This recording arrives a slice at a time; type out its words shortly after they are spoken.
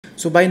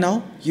So by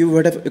now, you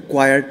would have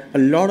acquired a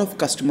lot of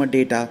customer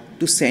data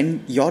to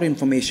send your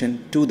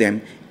information to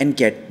them and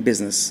get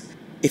business.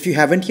 If you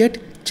haven't yet,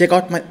 check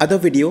out my other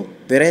video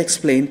where I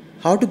explain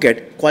how to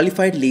get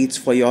qualified leads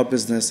for your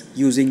business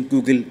using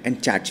Google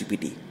and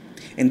ChatGPT.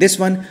 In this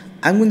one,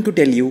 I'm going to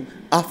tell you,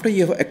 after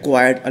you have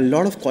acquired a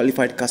lot of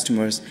qualified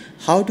customers,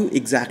 how to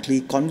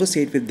exactly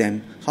conversate with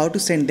them, how to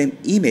send them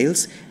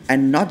emails,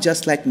 and not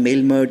just like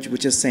mail merge,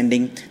 which is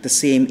sending the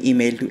same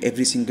email to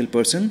every single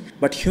person,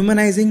 but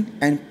humanizing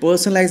and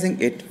personalizing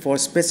it for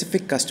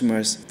specific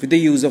customers with the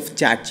use of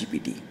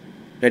ChatGPT.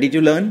 Ready to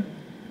learn?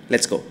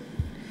 Let's go.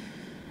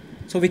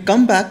 So we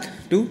come back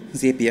to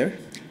Zapier,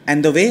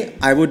 and the way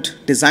I would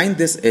design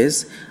this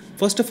is,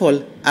 first of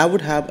all, I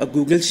would have a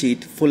Google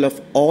Sheet full of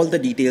all the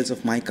details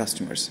of my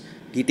customers.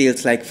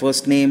 Details like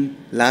first name,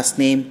 last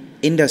name,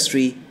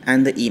 industry,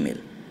 and the email.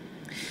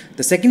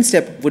 The second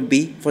step would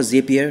be for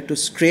Zapier to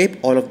scrape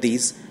all of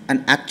these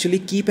and actually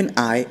keep an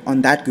eye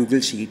on that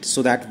Google Sheet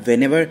so that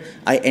whenever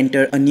I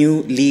enter a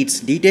new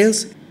lead's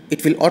details,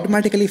 it will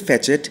automatically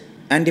fetch it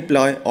and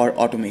deploy our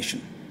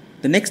automation.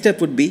 The next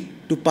step would be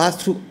to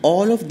pass through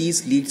all of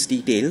these leads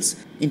details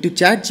into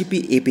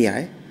ChatGPT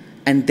API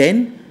and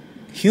then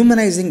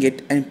humanizing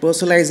it and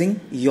personalizing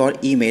your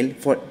email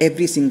for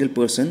every single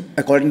person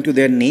according to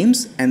their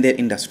names and their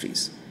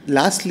industries.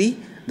 Lastly,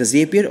 the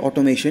Zapier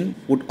automation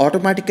would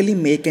automatically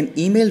make an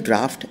email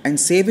draft and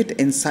save it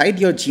inside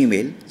your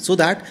Gmail so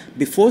that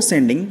before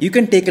sending, you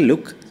can take a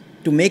look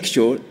to make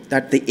sure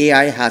that the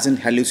AI hasn't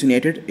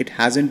hallucinated, it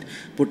hasn't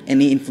put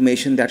any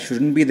information that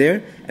shouldn't be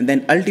there, and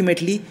then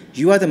ultimately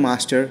you are the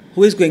master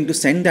who is going to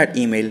send that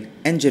email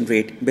and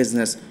generate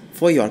business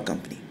for your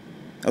company.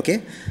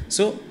 Okay,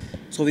 so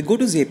we go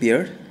to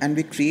Zapier and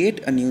we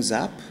create a new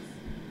Zap.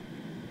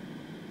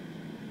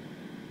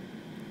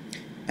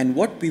 And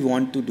what we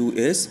want to do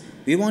is,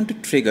 we want to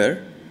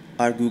trigger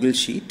our Google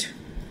Sheet,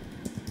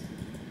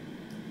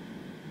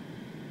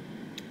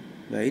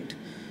 right?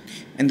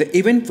 And the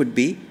event would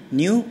be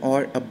new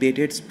or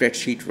updated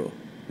spreadsheet row.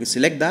 We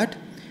select that,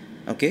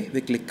 okay,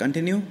 we click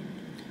continue,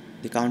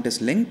 the account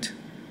is linked,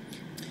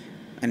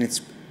 and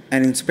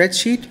in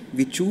spreadsheet,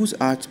 we choose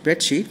our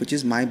spreadsheet, which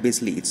is my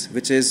biz leads,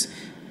 which is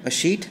a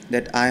sheet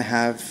that I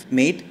have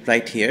made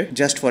right here,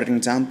 just for an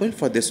example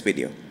for this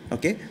video.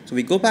 Okay, so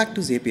we go back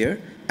to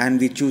Zapier and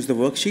we choose the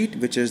worksheet,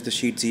 which is the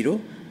sheet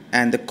 0,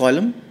 and the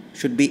column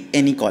should be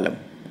any column,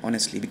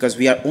 honestly, because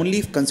we are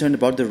only concerned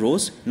about the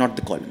rows, not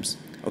the columns.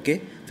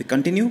 Okay, we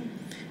continue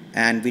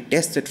and we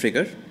test the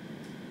trigger.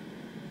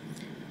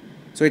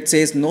 So it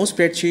says no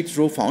spreadsheet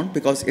row found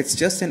because it's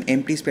just an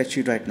empty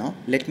spreadsheet right now.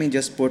 Let me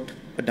just put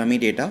a dummy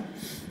data.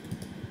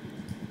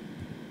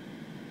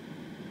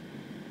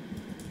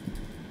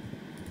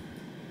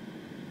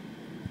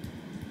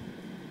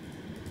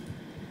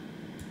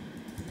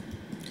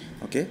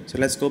 Okay, so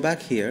let's go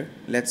back here.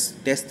 Let's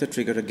test the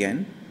trigger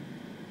again.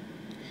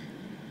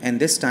 And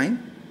this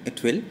time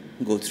it will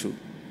go through.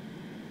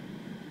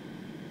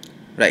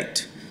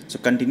 Right, so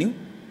continue.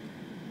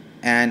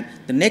 And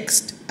the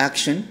next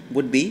action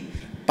would be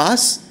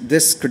pass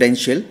this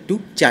credential to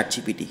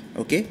ChatGPT.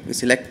 Okay, we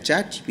select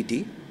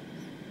ChatGPT,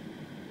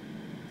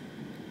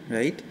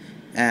 right?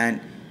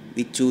 And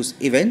we choose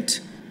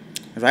event,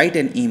 write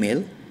an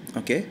email,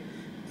 okay?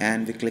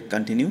 And we click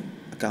continue,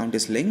 account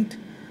is linked.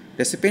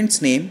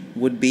 Recipient's name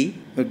would be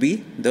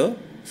the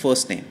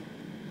first name,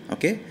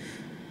 okay?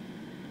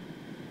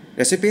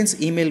 Recipient's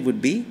email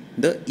would be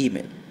the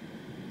email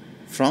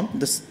from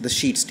the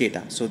sheet's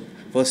data. So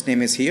first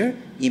name is here,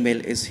 email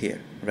is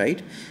here,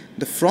 right?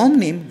 The from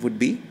name would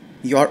be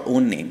your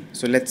own name.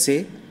 So let's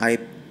say I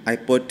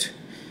put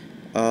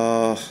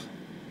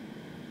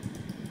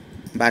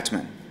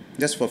Batman,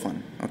 just for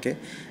fun, okay?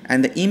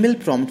 And the email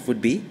prompt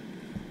would be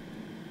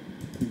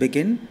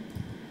begin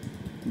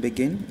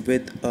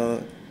with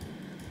a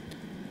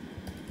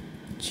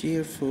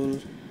cheerful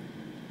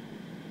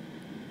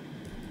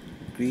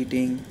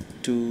greeting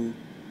to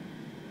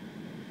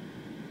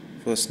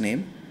first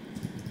name,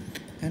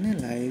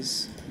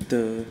 analyze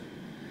the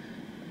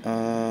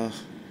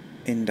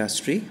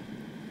industry,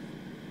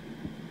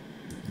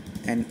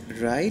 and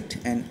write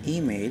an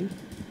email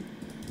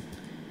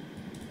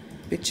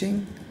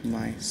pitching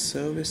my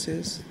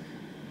services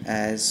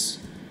as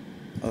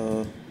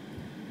a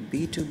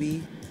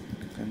B2B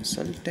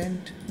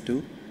consultant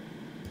to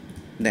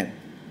them.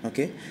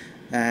 Okay,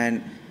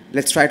 and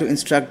let's try to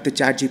instruct the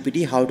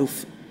ChatGPT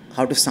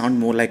how to sound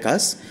more like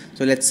us.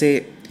 So let's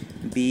say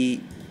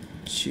be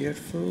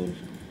cheerful,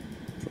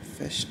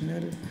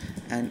 professional,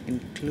 and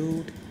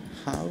include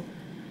how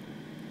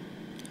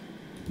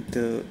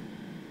the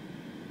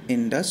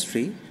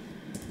industry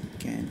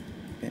can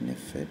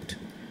benefit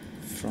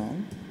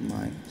from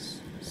my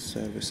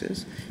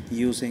services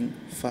using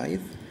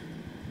 5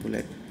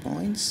 bullet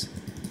points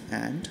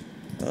and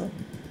a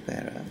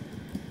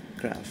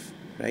paragraph,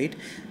 right?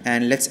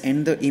 And let's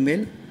end the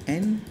email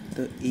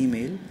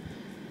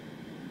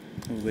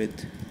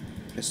with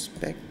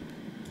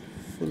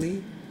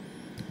respectfully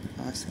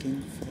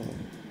asking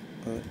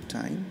for a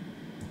time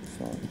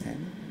for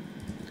an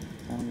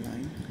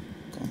online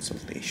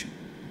consultation.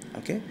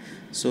 Okay,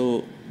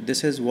 so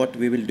this is what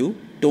we will do.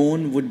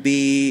 Tone would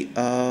be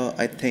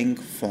I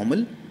think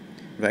formal,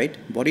 right?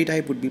 Body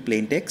type would be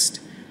plain text,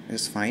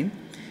 is fine.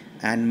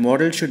 And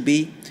model should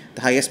be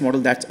the highest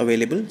model that's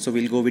available, so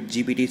we'll go with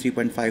GPT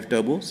 3.5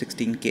 Turbo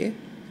 16K.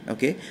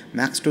 Okay,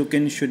 max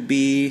token should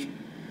be,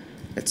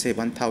 let's say,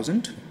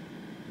 1000.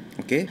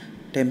 Okay,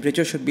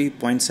 temperature should be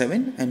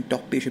 0.7 and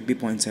top pay should be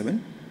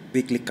 0.7.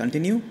 We click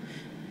continue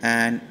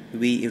and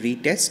we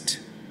retest,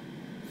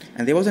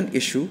 and there was an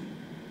issue,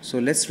 so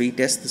let's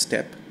retest the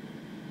step.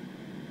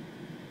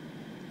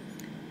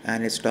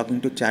 And it's talking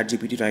to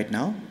ChatGPT right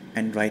now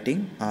and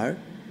writing our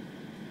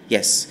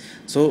yes.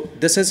 So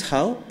this is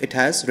how it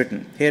has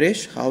written. Here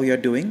Ish, how you're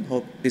doing?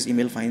 Hope this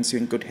email finds you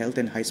in good health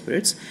and high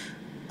spirits.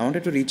 I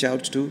wanted to reach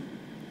out to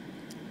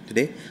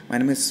today. My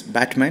name is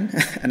Batman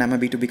and I'm a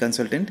B2B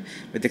consultant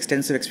with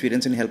extensive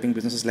experience in helping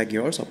businesses like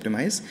yours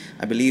optimize.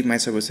 I believe my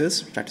services,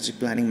 strategic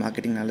planning,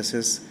 marketing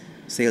analysis,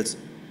 sales.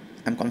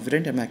 I'm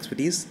confident in my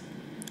expertise.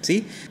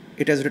 See,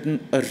 it has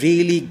written a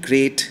really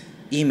great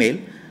email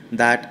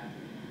that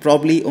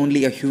probably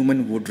only a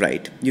human would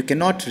write. You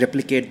cannot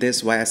replicate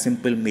this via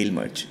simple mail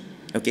merge.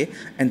 Okay,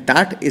 and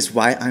that is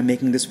why I'm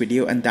making this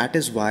video, and that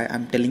is why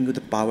I'm telling you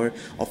the power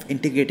of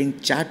integrating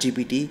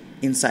ChatGPT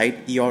inside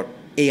your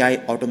AI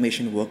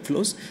automation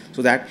workflows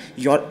so that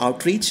your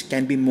outreach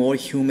can be more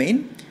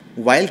humane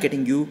while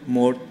getting you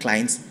more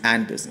clients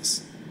and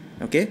business.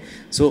 Okay,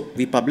 so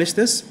we publish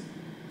this.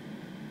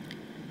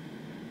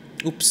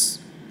 Oops.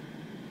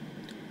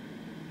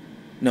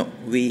 No,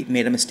 we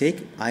made a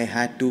mistake. I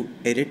had to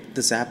edit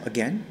the Zap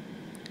again,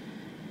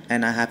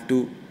 and I have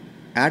to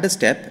add a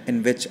step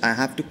in which I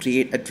have to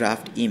create a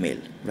draft email,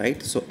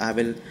 right? So I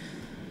will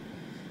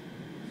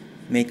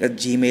make a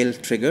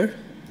Gmail trigger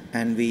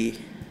and we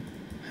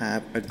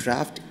have a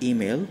draft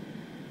email,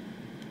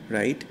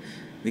 right?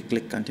 We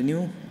click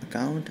continue,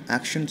 account,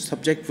 action,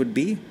 subject would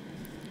be,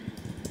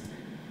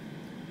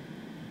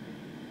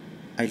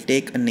 I'll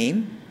take a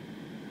name.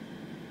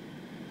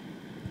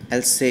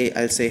 I'll say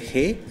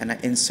hey, and I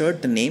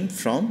insert the name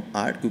from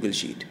our Google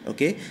Sheet.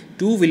 Okay,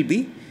 2 will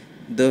be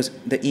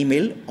the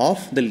email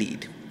of the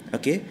lead.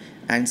 Okay,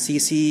 and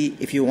CC,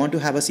 if you want to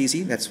have a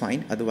CC, that's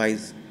fine,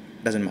 otherwise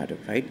doesn't matter,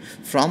 right?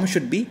 From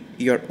should be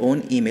your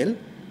own email.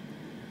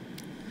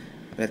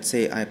 Let's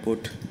say I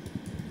put,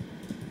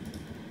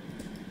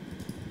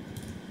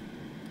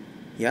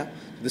 yeah,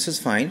 this is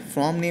fine.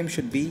 From name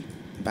should be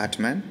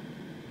Batman,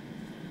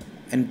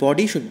 and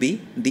body should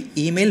be the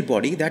email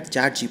body that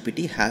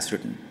ChatGPT has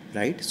written,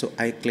 right? So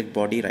I click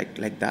body, right,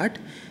 like that,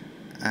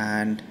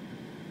 and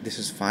this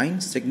is fine.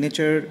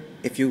 Signature,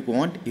 if you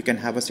want, you can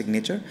have a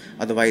signature,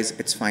 otherwise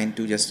it's fine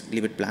to just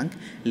leave it blank.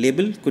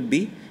 Label could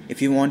be,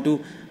 if you want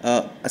to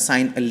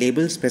assign a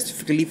label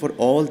specifically for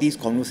all these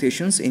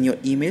conversations in your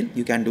email,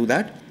 you can do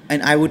that,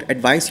 and I would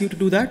advise you to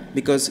do that,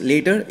 because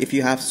later if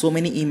you have so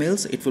many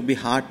emails, it would be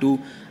hard to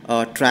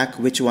track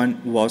which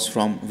one was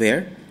from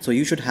where. So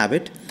you should have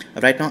it.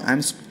 Right now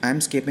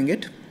I'm skipping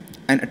it.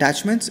 And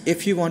attachments,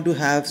 if you want to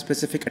have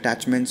specific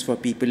attachments for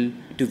people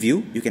to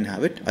view, you can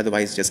have it,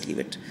 otherwise just leave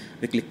it.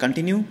 We click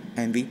continue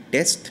and we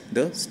test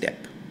the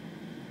step,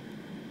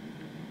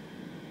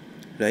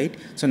 right?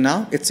 So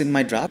now it's in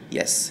my draft.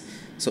 Yes,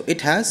 so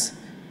it has,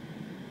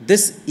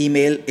 this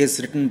email is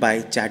written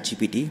by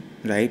ChatGPT,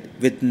 right,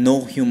 with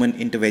no human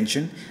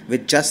intervention,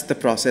 with just the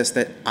process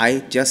that I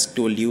just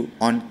told you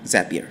on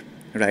Zapier,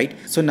 right?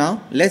 So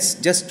now let's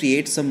just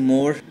create some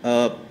more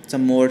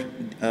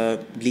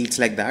leads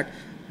like that,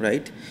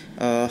 right?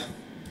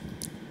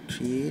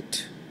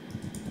 Create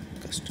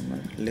customer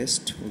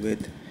list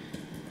with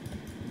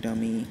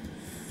dummy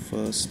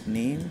first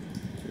name,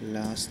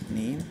 last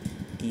name,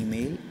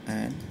 email,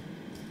 and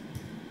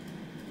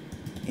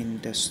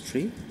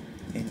industry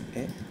in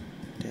a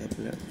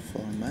tabular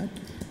format.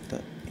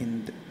 The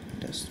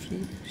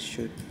industry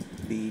should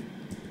be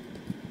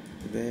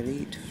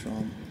varied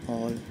from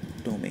all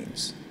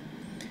domains.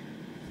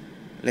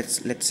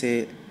 Let's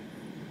say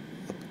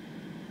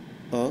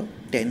a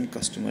 10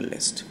 customer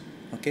list.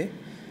 Okay,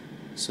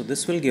 so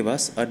this will give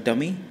us a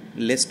dummy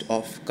list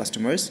of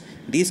customers.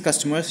 These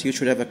customers you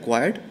should have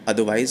acquired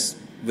otherwise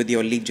with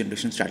your lead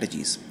generation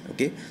strategies.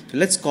 Okay, so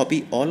let's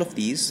copy all of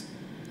these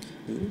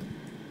to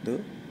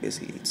the base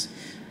leads.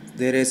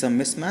 There is a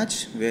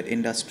mismatch where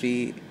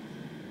industry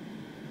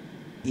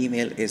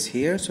email is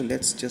here, so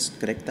let's just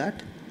correct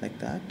that like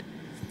that.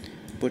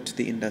 Put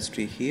the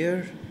industry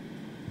here,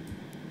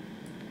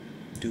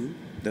 do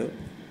the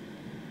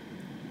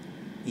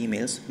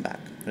emails back,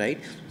 right?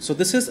 So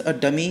this is a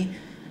dummy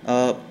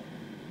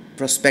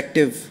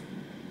prospective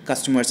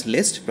customers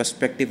list,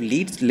 prospective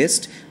leads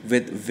list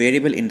with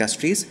variable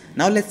industries.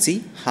 Now let's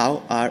see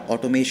how our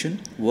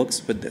automation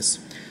works with this.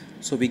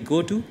 So we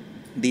go to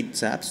the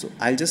Zap. So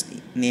I'll just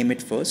name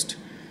it first.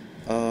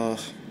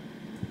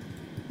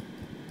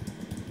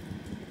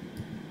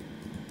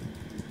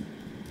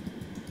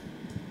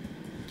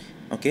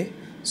 Okay,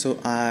 so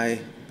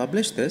I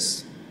publish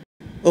this.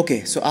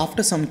 Okay, so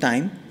after some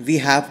time, we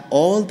have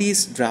all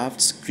these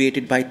drafts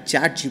created by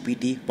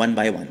ChatGPT one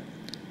by one.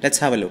 Let's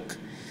have a look.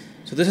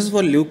 So this is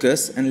for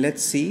Lucas, and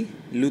let's see,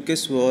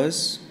 Lucas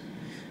was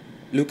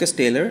Lucas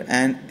Taylor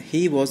and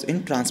he was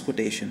in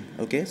transportation.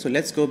 Okay, so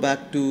let's go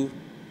back to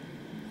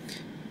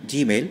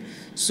Gmail.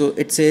 So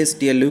it says,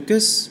 dear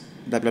Lucas,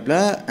 blah blah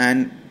blah,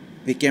 and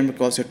we came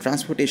across a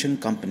transportation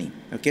company.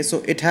 Okay,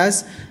 so it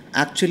has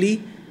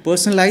actually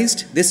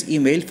personalized this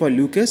email for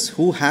Lucas,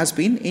 who has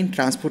been in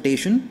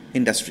transportation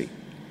industry,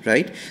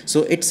 right?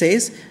 So it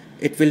says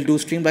it will do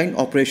streamlined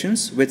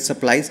operations with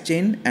supply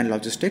chain and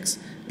logistics.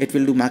 It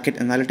will do market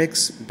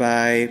analytics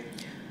by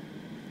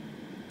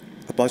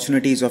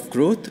opportunities of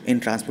growth in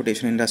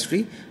transportation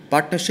industry,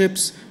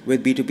 partnerships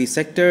with B2B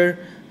sector,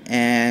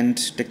 and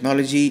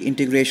technology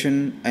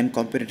integration and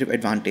competitive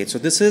advantage. So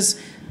this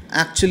is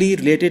actually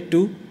related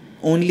to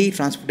only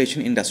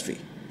transportation industry,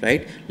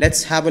 right?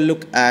 Let's have a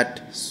look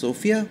at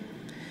Sophia.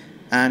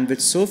 And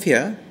with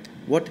Sophia,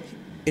 what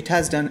it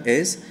has done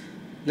is,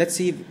 let's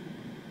see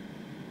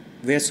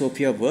where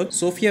Sophia worked.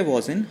 Sophia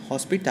was in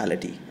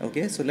hospitality.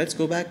 Okay, so let's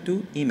go back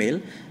to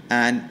email,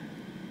 and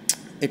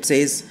it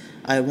says,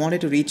 I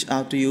wanted to reach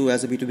out to you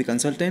as a B2B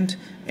consultant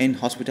in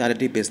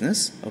hospitality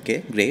business.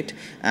 Okay, great.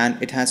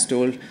 And it has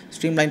told,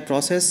 streamlined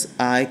process.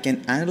 I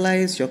can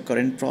analyze your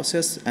current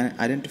process and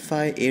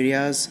identify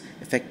areas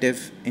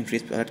effective,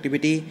 increase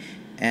productivity,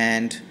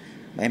 and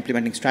by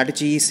implementing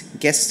strategies,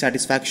 guest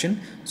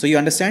satisfaction. So you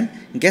understand,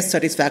 guest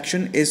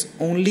satisfaction is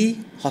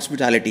only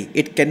hospitality.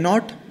 It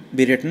cannot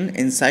be written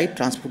inside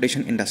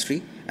transportation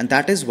industry, and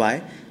that is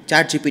why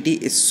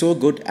ChatGPT is so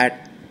good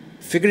at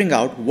figuring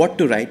out what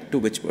to write to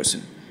which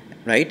person,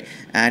 right?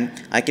 And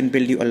I can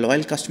build you a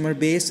loyal customer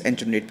base and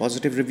generate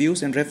positive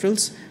reviews and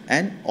referrals,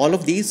 and all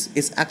of these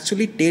is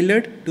actually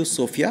tailored to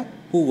Sophia,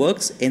 who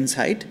works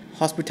inside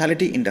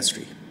hospitality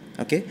industry.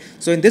 Okay,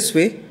 so in this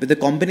way, with the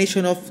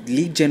combination of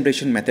lead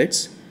generation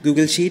methods,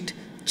 Google Sheet,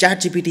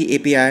 ChatGPT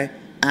API,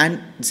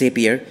 and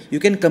Zapier, you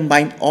can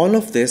combine all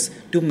of this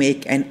to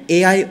make an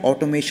AI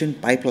automation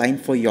pipeline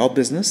for your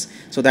business,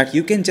 so that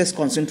you can just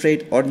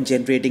concentrate on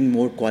generating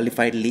more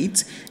qualified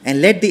leads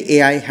and let the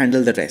AI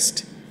handle the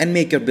rest and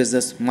make your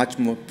business much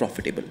more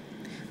profitable.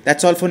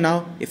 That's all for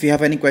now. If you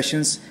have any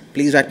questions,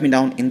 please write me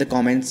down in the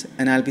comments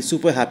and I'll be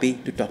super happy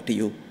to talk to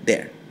you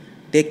there.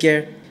 Take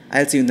care.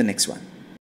 I'll see you in the next one.